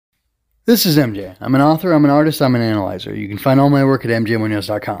This is MJ. I'm an author, I'm an artist, I'm an analyzer. You can find all my work at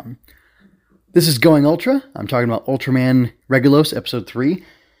mjmunoz.com. This is Going Ultra. I'm talking about Ultraman Regulos, Episode 3.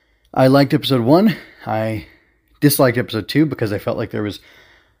 I liked Episode 1. I disliked Episode 2 because I felt like there was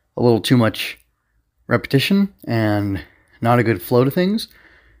a little too much repetition and not a good flow to things.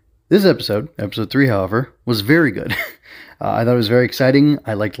 This episode, Episode 3, however, was very good. I thought it was very exciting.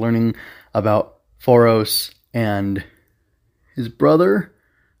 I liked learning about Foros and his brother,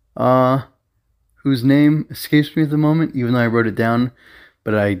 whose name escapes me at the moment, even though I wrote it down,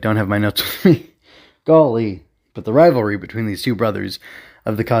 but I don't have my notes with me. Golly. But the rivalry between these two brothers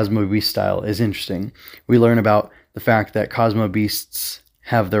of the Cosmo Beast style is interesting. We learn about the fact that Cosmo Beasts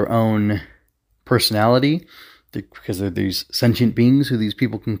have their own personality, because they're these sentient beings who these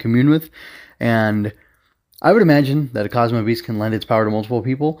people can commune with, and I would imagine that a Cosmo Beast can lend its power to multiple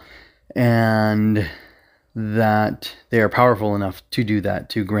people, and that they are powerful enough to do that,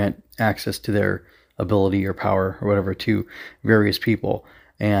 to grant access to their ability or power or whatever to various people.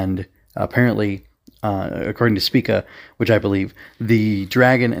 And apparently, according to Spica, which I believe, the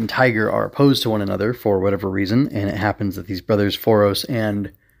dragon and tiger are opposed to one another for whatever reason, and it happens that these brothers Foros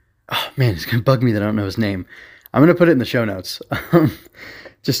and... oh man, it's going to bug me that I don't know his name. I'm going to put it in the show notes,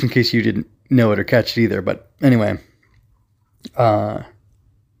 just in case you didn't know it or catch it either. But anyway, but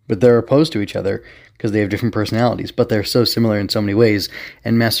they're opposed to each other because they have different personalities, but they're so similar in so many ways,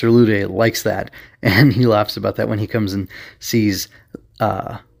 and Master Lude likes that, and he laughs about that when he comes and sees,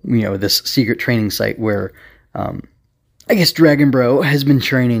 this secret training site where, I guess Dragon Bro has been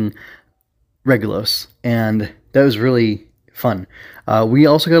training Regulos, and that was really fun. We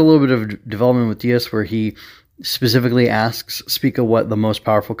also got a little bit of development with Diaz where he specifically asks Spica what the most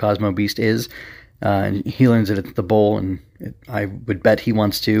powerful Cosmo Beast is, and he learns that it's the bull, and I would bet he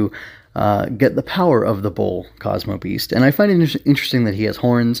wants to get the power of the bull Cosmo Beast. And I find it interesting that he has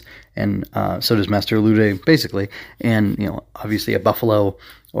horns, and so does Master Lude, basically. And, obviously a buffalo,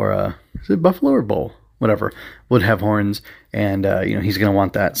 or is it buffalo or bull? Whatever, would have horns, and, he's going to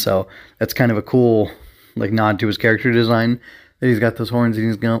want that. So that's kind of a cool, nod to his character design, that he's got those horns, and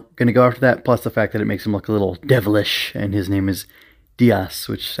he's going to go after that, plus the fact that it makes him look a little devilish, and his name is Diaz,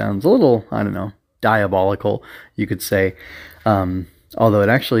 which sounds a little, I don't know, diabolical, you could say. Although it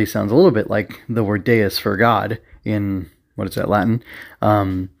actually sounds a little bit like the word deus for God in, what is that, Latin?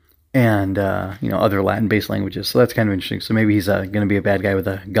 And other Latin-based languages. So that's kind of interesting. So maybe he's going to be a bad guy with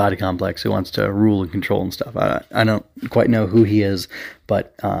a god complex who wants to rule and control and stuff. I don't quite know who he is,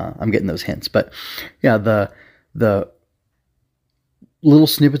 but I'm getting those hints. But yeah, the little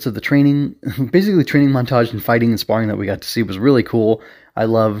snippets of the training, basically training montage and fighting and sparring that we got to see was really cool. I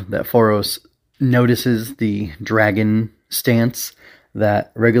love that Foros notices the dragon stance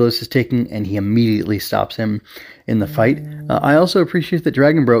that Regulos is taking, and he immediately stops him in the fight. I also appreciate that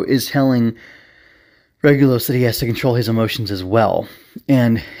Dragon Bro is telling Regulos that he has to control his emotions as well.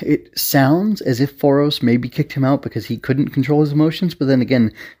 And it sounds as if Foros maybe kicked him out because he couldn't control his emotions, but then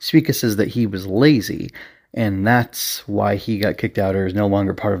again, Spica says that he was lazy, and that's why he got kicked out or is no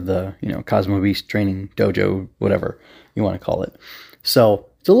longer part of the, Cosmo Beast training dojo, whatever you want to call it. So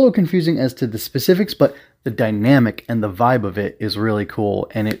it's a little confusing as to the specifics, but the dynamic and the vibe of it is really cool,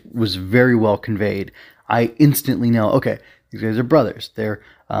 and it was very well conveyed. I instantly know, okay, these guys are brothers. They're,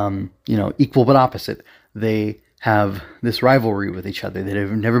 equal but opposite. They have this rivalry with each other.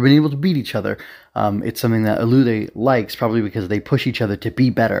 They've never been able to beat each other. It's something that Elude likes, probably because they push each other to be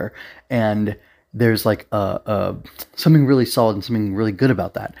better, and there's something really solid and something really good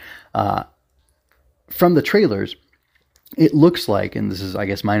about that. From the trailers, it looks like, and this is, I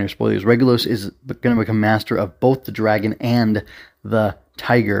guess, minor spoilers, Regulos is going to become master of both the dragon and the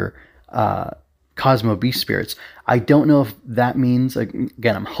tiger Cosmo Beast spirits. I don't know if that means,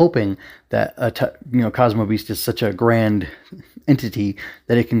 again, I'm hoping that Cosmo Beast is such a grand entity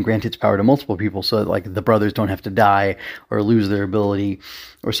that it can grant its power to multiple people, so that the brothers don't have to die or lose their ability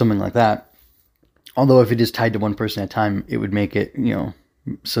or something like that. Although if it is tied to one person at a time, it would make it,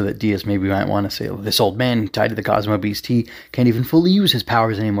 so that Diaz maybe might want to say, oh, this old man tied to the Cosmo Beast, he can't even fully use his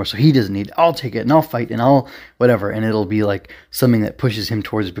powers anymore, so he doesn't need it. I'll take it, and I'll fight, and I'll whatever, and it'll be like something that pushes him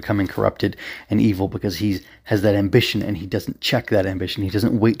towards becoming corrupted and evil because he has that ambition, and he doesn't check that ambition. He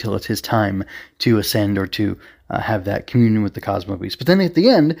doesn't wait till it's his time to ascend or to have that communion with the Cosmo Beast. But then at the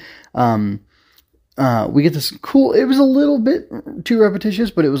end, we get this cool, it was a little bit too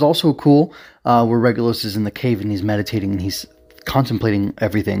repetitious, but it was also cool, where Regulos is in the cave and he's meditating and he's contemplating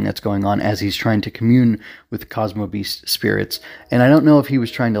everything that's going on as he's trying to commune with Cosmo Beast spirits. And I don't know if he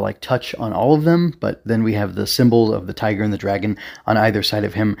was trying to touch on all of them, but then we have the symbols of the tiger and the dragon on either side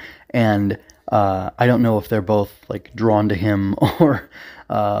of him, and I don't know if they're both drawn to him or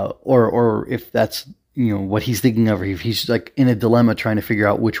or if that's what he's thinking of, or if he's like in a dilemma trying to figure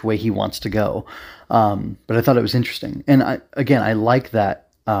out which way he wants to go. But I thought it was interesting, and I like that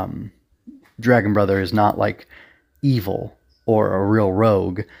Dragon Brother is not like evil or a real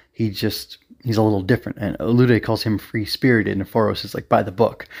rogue. He's a little different, and Olude calls him free-spirited, and Foros is like by the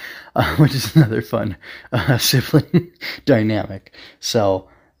book, which is another fun sibling dynamic. So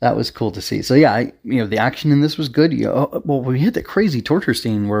that was cool to see. So yeah, the action in this was good. Well, we had that crazy torture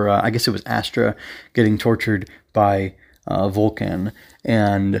scene where I guess it was Astra getting tortured by Vulcan,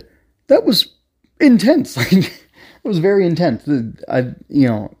 and that was intense. Like, it was very intense.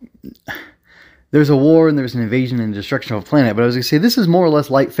 There's a war and there's an invasion and destruction of a planet, but I was going to say this is more or less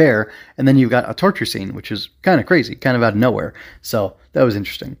light fare, and then you've got a torture scene, which is kind of crazy, kind of out of nowhere. So that was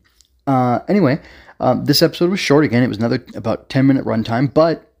interesting. Anyway, this episode was short. Again, it was another about 10-minute runtime,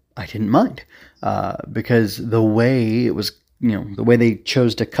 but I didn't mind because the way it was, the way they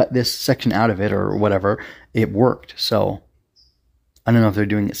chose to cut this section out of it or whatever, it worked. So I don't know if they're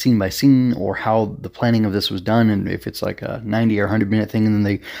doing it scene by scene or how the planning of this was done, and if it's like a 90 or 100-minute thing and then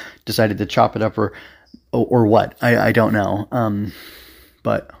they decided to chop it up or what. I don't know.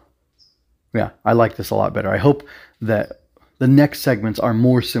 But yeah, I like this a lot better. I hope that the next segments are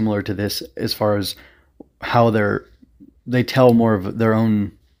more similar to this as far as how they tell more of their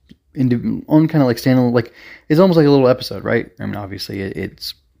own kind of like standalone, like it's almost like a little episode, right? I mean, obviously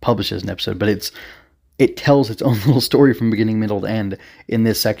it's published as an episode, but it tells its own little story from beginning, middle to end in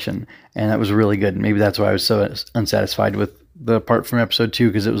this section, and that was really good. Maybe that's why I was so unsatisfied with the part from episode 2,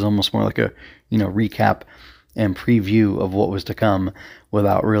 because it was almost more like a recap and preview of what was to come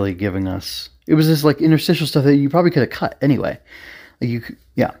without really giving us. It was this like interstitial stuff that you probably could have cut anyway. Like you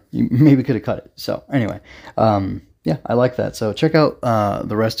maybe could have cut it. So anyway, yeah, I like that. So check out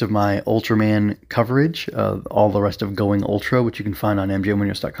the rest of my Ultraman coverage, all the rest of Going Ultra, which you can find on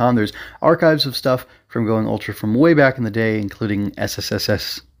mjmunoz.com. There's archives of stuff from Going Ultra from way back in the day, including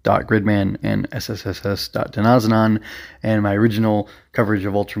SSSS.Gridman and SSSS.Denazanon, and my original coverage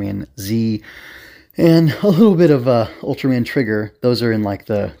of Ultraman Z, and a little bit of Ultraman Trigger. Those are in like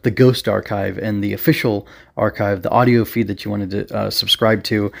the Ghost archive, and the official archive, the audio feed that you wanted to subscribe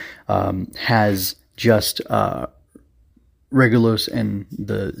to, has just Regulos and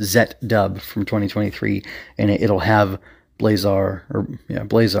the Zet dub from 2023, and it'll have Blazar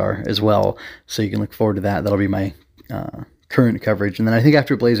as well, so you can look forward to that. That'll be my current coverage, and then I think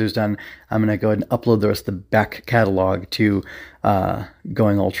after Blazar's done, I'm going to go ahead and upload the rest of the back catalog to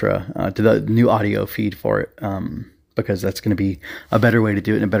Going Ultra, to the new audio feed for it, because that's going to be a better way to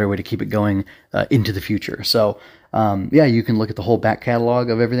do it and a better way to keep it going into the future. So yeah, you can look at the whole back catalog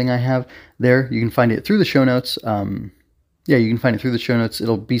of everything I have there. You can find it through the show notes. Yeah, you can find it through the show notes.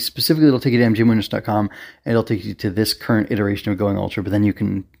 It'll take you to mjmunoz.com, and it'll take you to this current iteration of Going Ultra, but then you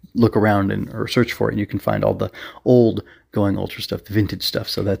can look around or search for it, and you can find all the old Going Ultra stuff, the vintage stuff.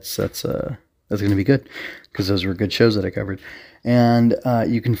 So that's going to be good, because those were good shows that I covered. And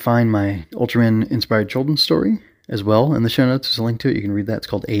you can find my Ultraman-inspired children's story as well in the show notes. There's a link to it. You can read that. It's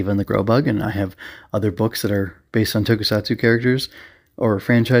called Ava and the Grow Bug, and I have other books that are based on tokusatsu characters or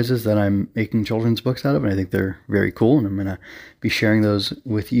franchises that I'm making children's books out of, and I think they're very cool, and I'm going to be sharing those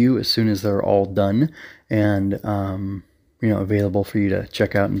with you as soon as they're all done and available for you to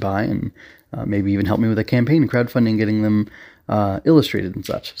check out and buy, and maybe even help me with a campaign and crowdfunding, getting them illustrated and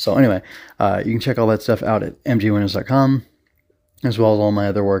such. So anyway, you can check all that stuff out at mjwinners.com, as well as all my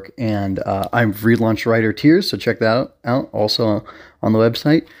other work, and I've relaunched Writer Tiers, so check that out also on the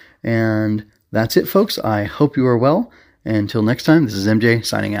website. And that's it, folks. I hope you are well. Until next time, this is MJ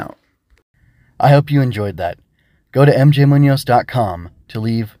signing out. I hope you enjoyed that. Go to mjmunoz.com to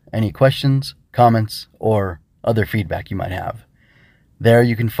leave any questions, comments, or other feedback you might have. There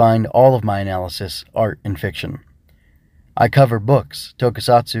you can find all of my analysis, art, and fiction. I cover books,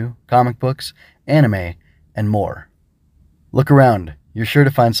 tokusatsu, comic books, anime, and more. Look around. You're sure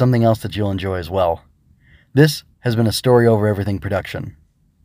to find something else that you'll enjoy as well. This has been a Story Over Everything production.